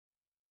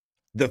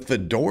The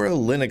Fedora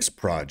Linux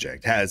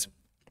project has,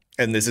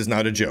 and this is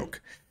not a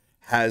joke,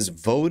 has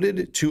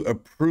voted to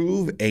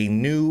approve a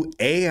new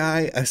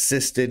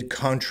AI-assisted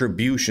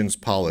contributions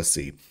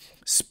policy,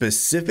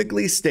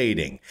 specifically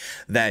stating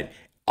that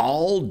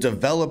all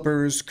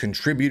developers,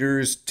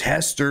 contributors,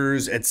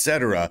 testers,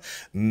 etc.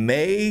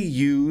 may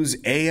use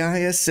AI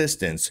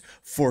assistance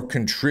for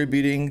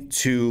contributing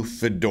to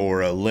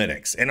Fedora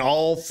Linux and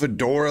all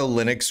Fedora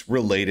Linux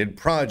related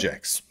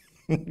projects.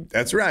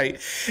 That's right.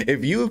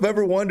 If you have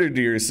ever wondered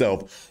to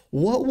yourself,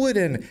 what would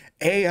an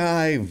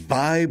AI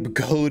vibe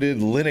coded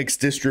Linux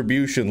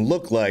distribution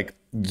look like?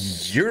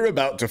 You're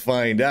about to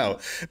find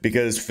out,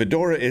 because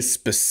Fedora is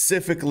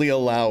specifically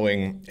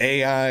allowing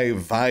AI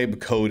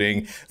vibe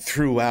coding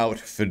throughout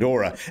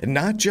Fedora. And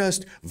not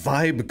just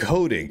vibe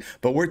coding,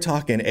 but we're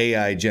talking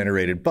AI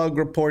generated bug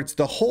reports,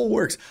 the whole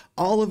works.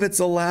 All of it's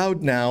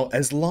allowed now,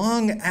 as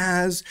long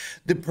as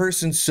the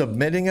person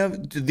submitting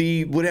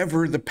the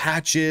whatever the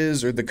patch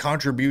is or the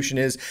contribution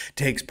is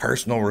takes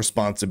personal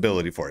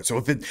responsibility for it.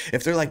 So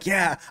if they're like,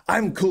 yeah,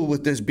 I'm cool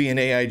with this being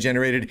AI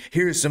generated,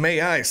 here's some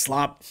AI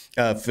slop,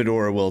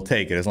 Fedora will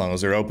take it as long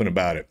as they're open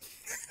about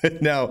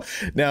it.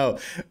 Now,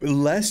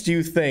 lest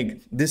you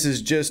think this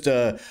is just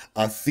a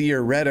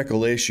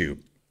theoretical issue,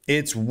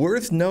 it's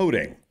worth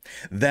noting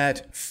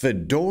that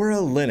Fedora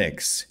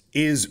Linux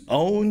is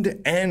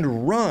owned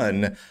and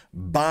run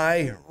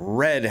by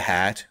Red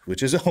Hat,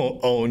 which is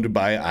owned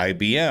by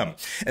IBM.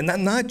 And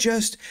not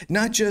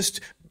just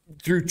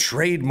through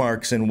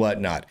trademarks and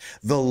whatnot.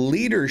 The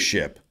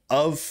leadership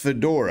of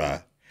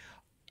Fedora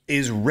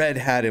is Red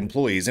Hat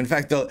employees. In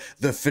fact,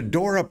 the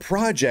Fedora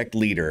project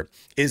leader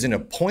is an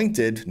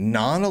appointed,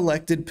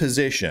 non-elected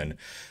position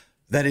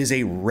that is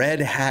a Red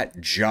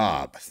Hat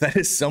job. That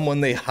is someone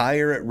they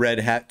hire at Red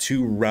Hat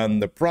to run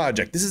the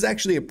project. This is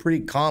actually a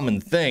pretty common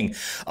thing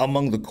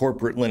among the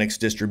corporate Linux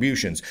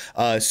distributions.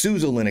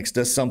 SUSE Linux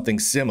does something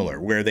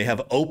similar, where they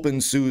have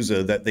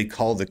OpenSUSE that they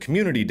call the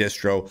community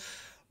distro,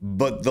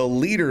 but the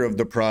leader of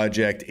the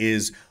project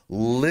is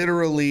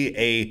literally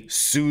a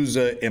SUSE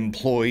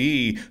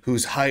employee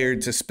who's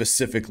hired to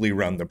specifically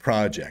run the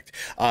project.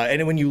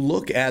 And when you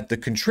look at the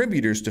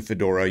contributors to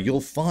Fedora, you'll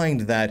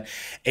find that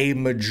a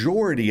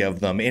majority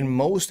of them in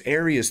most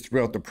areas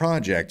throughout the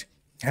project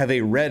have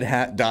a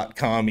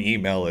redhat.com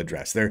email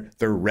address. They're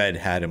Red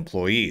Hat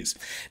employees.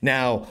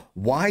 Now,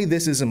 why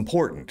this is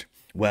important?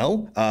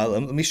 Well,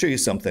 let me show you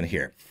something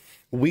here.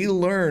 We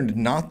learned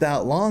not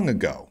that long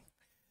ago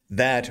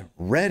that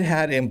Red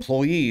Hat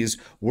employees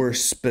were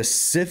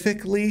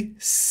specifically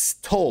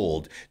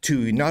told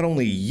to not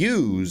only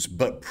use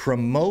but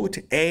promote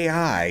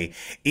AI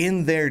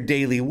in their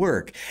daily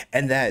work,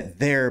 and that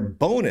their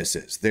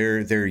bonuses,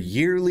 their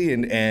yearly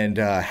and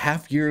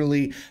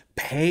half-yearly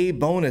pay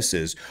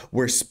bonuses,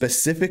 were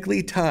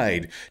specifically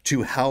tied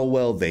to how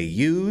well they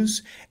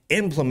use,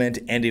 implement,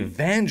 and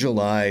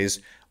evangelize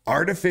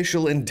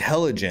artificial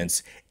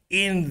intelligence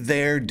in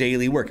their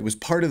daily work. It was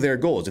part of their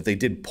goals. If they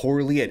did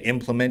poorly at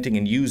implementing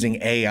and using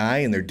AI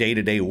in their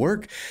day-to-day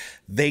work,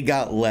 they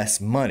got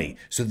less money.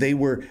 So they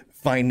were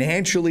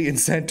financially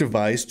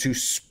incentivized to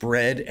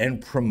spread and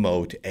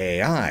promote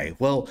AI.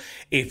 Well,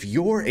 if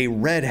you're a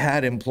Red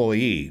Hat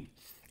employee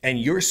and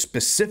you're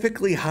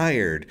specifically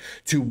hired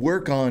to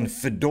work on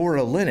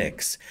Fedora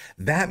Linux,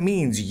 that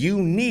means you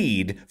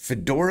need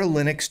Fedora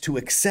Linux to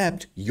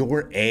accept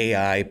your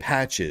AI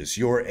patches,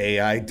 your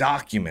AI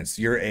documents,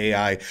 your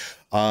AI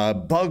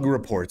bug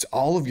reports,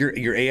 all of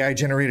your AI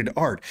generated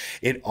art.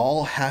 It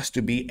all has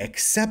to be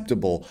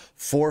acceptable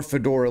for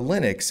Fedora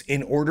Linux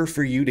in order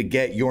for you to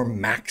get your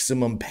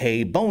maximum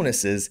pay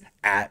bonuses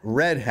at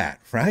Red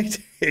Hat, right?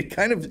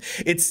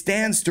 It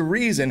stands to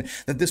reason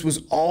that this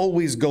was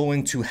always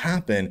going to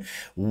happen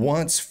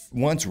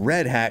once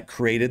Red Hat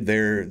created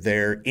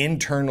their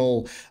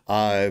internal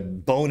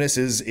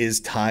bonuses is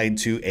tied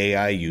to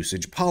AI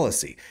usage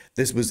policy.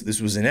 This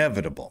was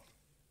inevitable.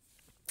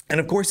 And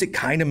of course, it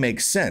kind of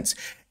makes sense.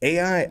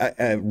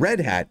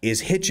 Red Hat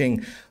is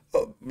hitching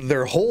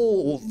their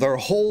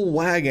whole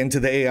wagon to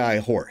the AI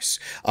horse.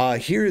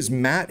 Here is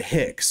Matt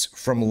Hicks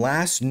from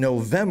last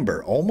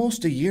November,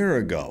 almost a year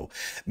ago,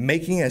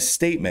 making a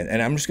statement.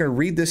 And I'm just going to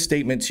read this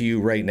statement to you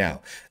right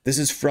now. This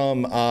is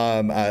from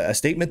a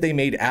statement they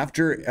made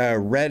after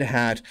Red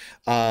Hat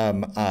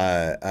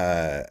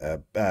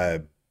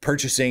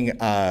purchasing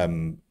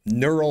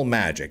Neural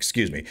Magic,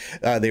 excuse me.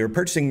 They were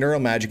purchasing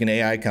Neural Magic, an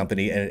AI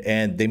company,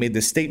 and they made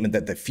this statement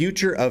that the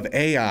future of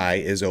AI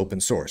is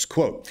open source.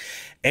 Quote,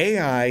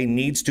 AI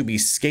needs to be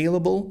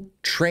scalable,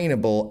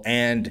 trainable,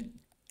 and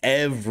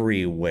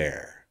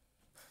everywhere.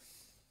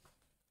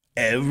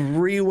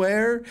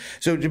 Everywhere?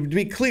 So to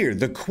be clear,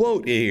 the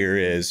quote here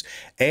is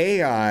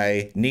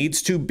AI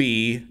needs to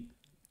be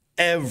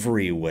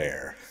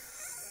everywhere.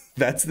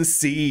 That's the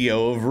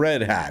CEO of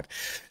Red Hat.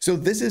 So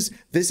this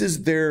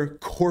is their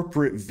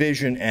corporate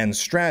vision and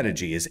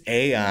strategy, is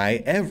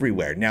AI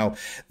everywhere. Now,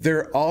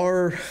 there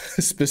are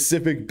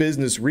specific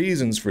business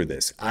reasons for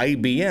this.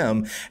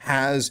 IBM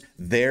has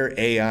their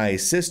AI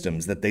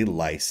systems that they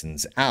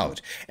license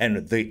out.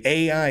 And the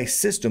AI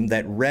system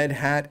that Red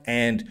Hat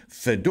and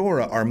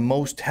Fedora are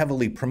most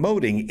heavily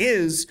promoting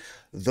is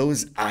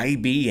those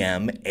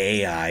IBM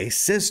AI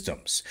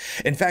systems.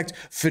 In fact,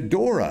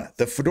 Fedora,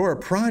 the Fedora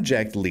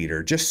project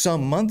leader, just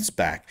some months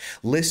back,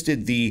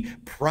 listed the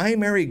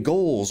primary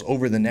goals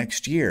over the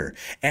next year,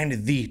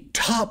 and the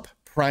top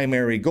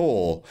primary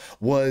goal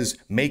was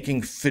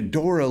making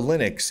Fedora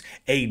Linux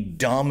a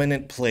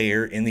dominant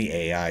player in the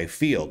AI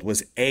field,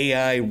 was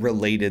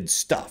AI-related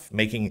stuff,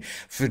 making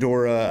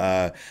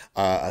Fedora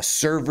a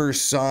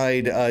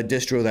server-side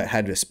distro that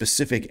had a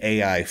specific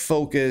AI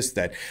focus,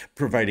 that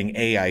providing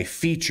AI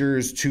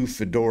features to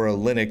Fedora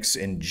Linux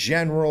in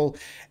general.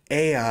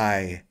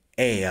 AI,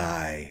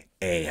 AI,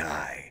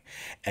 AI.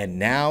 And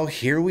now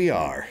here we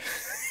are.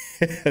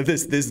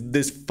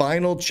 This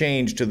final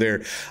change to their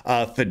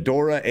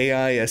Fedora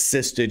AI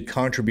assisted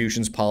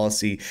contributions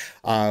policy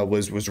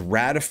was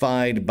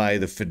ratified by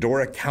the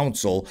Fedora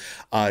Council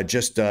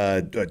just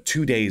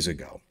 2 days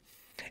ago.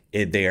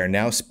 They are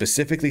now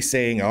specifically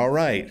saying, all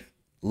right,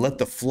 let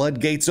the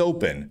floodgates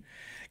open.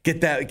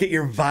 Get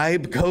your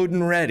vibe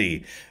coding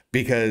ready,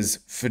 because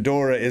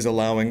Fedora is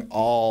allowing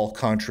all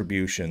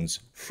contributions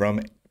from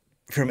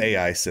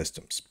AI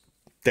systems.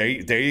 There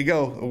you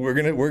go.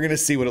 We're gonna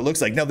see what it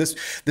looks like. Now,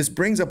 this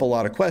brings up a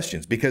lot of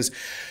questions, because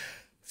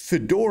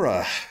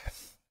Fedora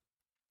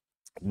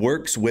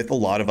works with a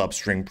lot of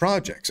upstream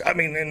projects. I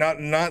mean,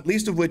 not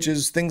least of which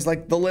is things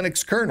like the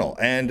Linux kernel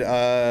and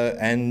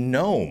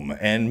GNOME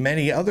and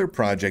many other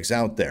projects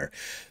out there.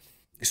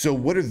 So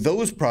what are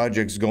those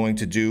projects going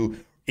to do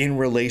in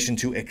relation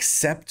to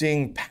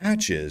accepting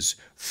patches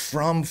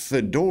from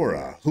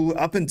Fedora, who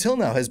up until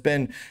now has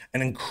been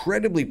an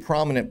incredibly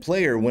prominent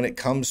player when it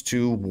comes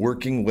to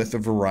working with a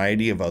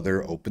variety of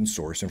other open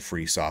source and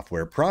free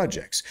software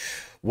projects?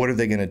 What are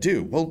they going to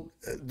do? Well,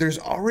 there's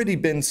already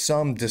been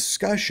some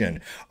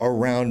discussion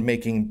around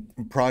making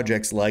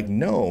projects like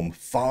GNOME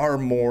far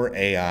more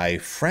AI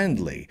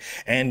friendly.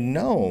 And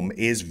GNOME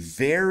is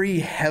very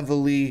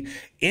heavily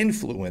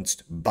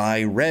influenced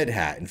by Red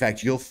Hat. In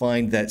fact, you'll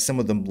find that some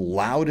of the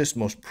loudest,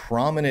 most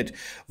prominent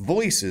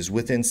voices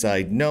within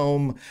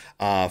GNOME,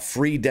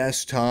 Free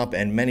Desktop,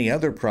 and many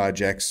other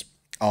projects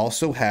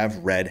also have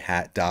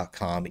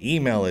redhat.com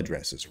email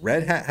addresses.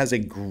 Red Hat has a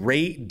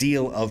great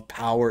deal of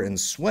power and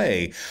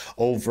sway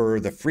over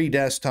the Free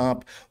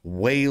Desktop,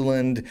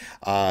 Wayland,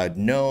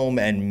 GNOME,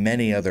 and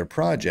many other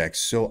projects.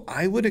 So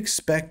I would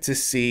expect to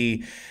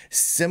see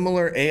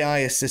similar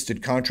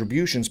AI-assisted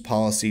contributions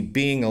policy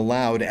being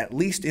allowed, at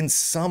least in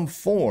some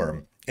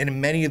form,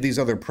 in many of these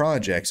other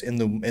projects in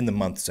the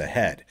months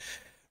ahead.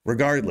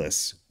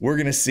 Regardless, we're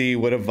going to see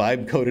what a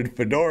vibe-coded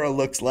Fedora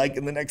looks like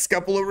in the next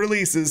couple of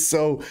releases,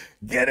 so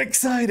get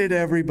excited,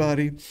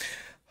 everybody.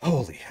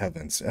 Holy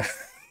heavens.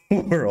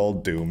 We're all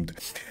doomed.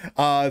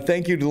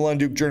 Thank you to the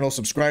Lunduke Journal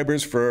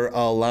subscribers for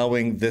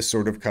allowing this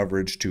sort of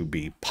coverage to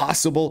be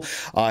possible.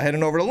 Head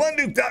on over to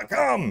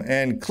lunduke.com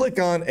and click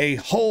on a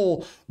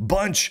whole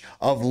bunch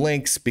of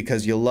links,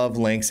 because you love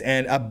links.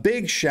 And a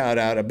big shout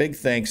out, a big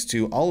thanks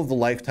to all of the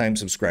lifetime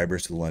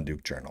subscribers to the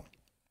Lunduke Journal.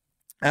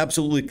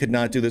 Absolutely could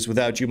not do this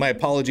without you. My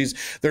apologies.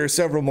 There are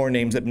several more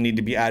names that need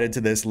to be added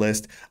to this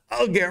list.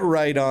 I'll get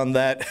right on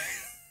that.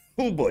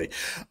 Oh boy.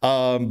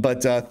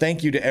 But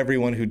thank you to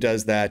everyone who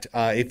does that.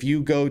 If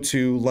you go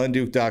to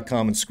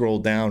lunduke.com and scroll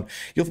down,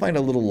 you'll find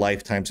a little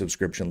lifetime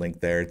subscription link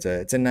there.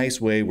 It's a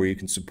nice way where you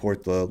can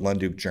support the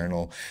Lunduke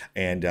Journal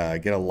and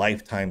get a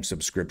lifetime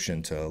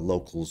subscription to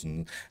Locals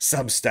and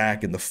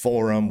Substack and the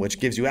forum, which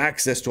gives you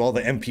access to all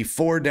the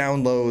MP4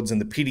 downloads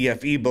and the PDF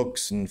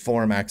ebooks and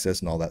forum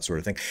access and all that sort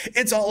of thing.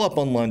 It's all up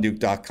on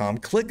lunduke.com.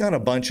 Click on a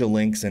bunch of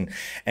links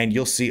and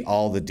you'll see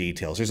all the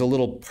details. There's a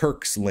little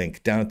perks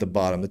link down at the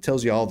bottom that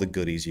tells you all the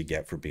goodies you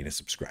get for being a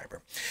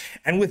subscriber.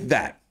 And with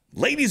that,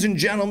 ladies and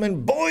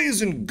gentlemen,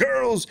 boys and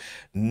girls,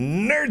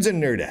 nerds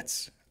and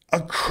nerdettes,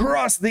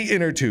 across the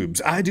inner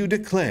tubes, I do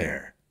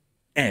declare,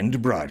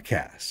 end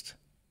broadcast.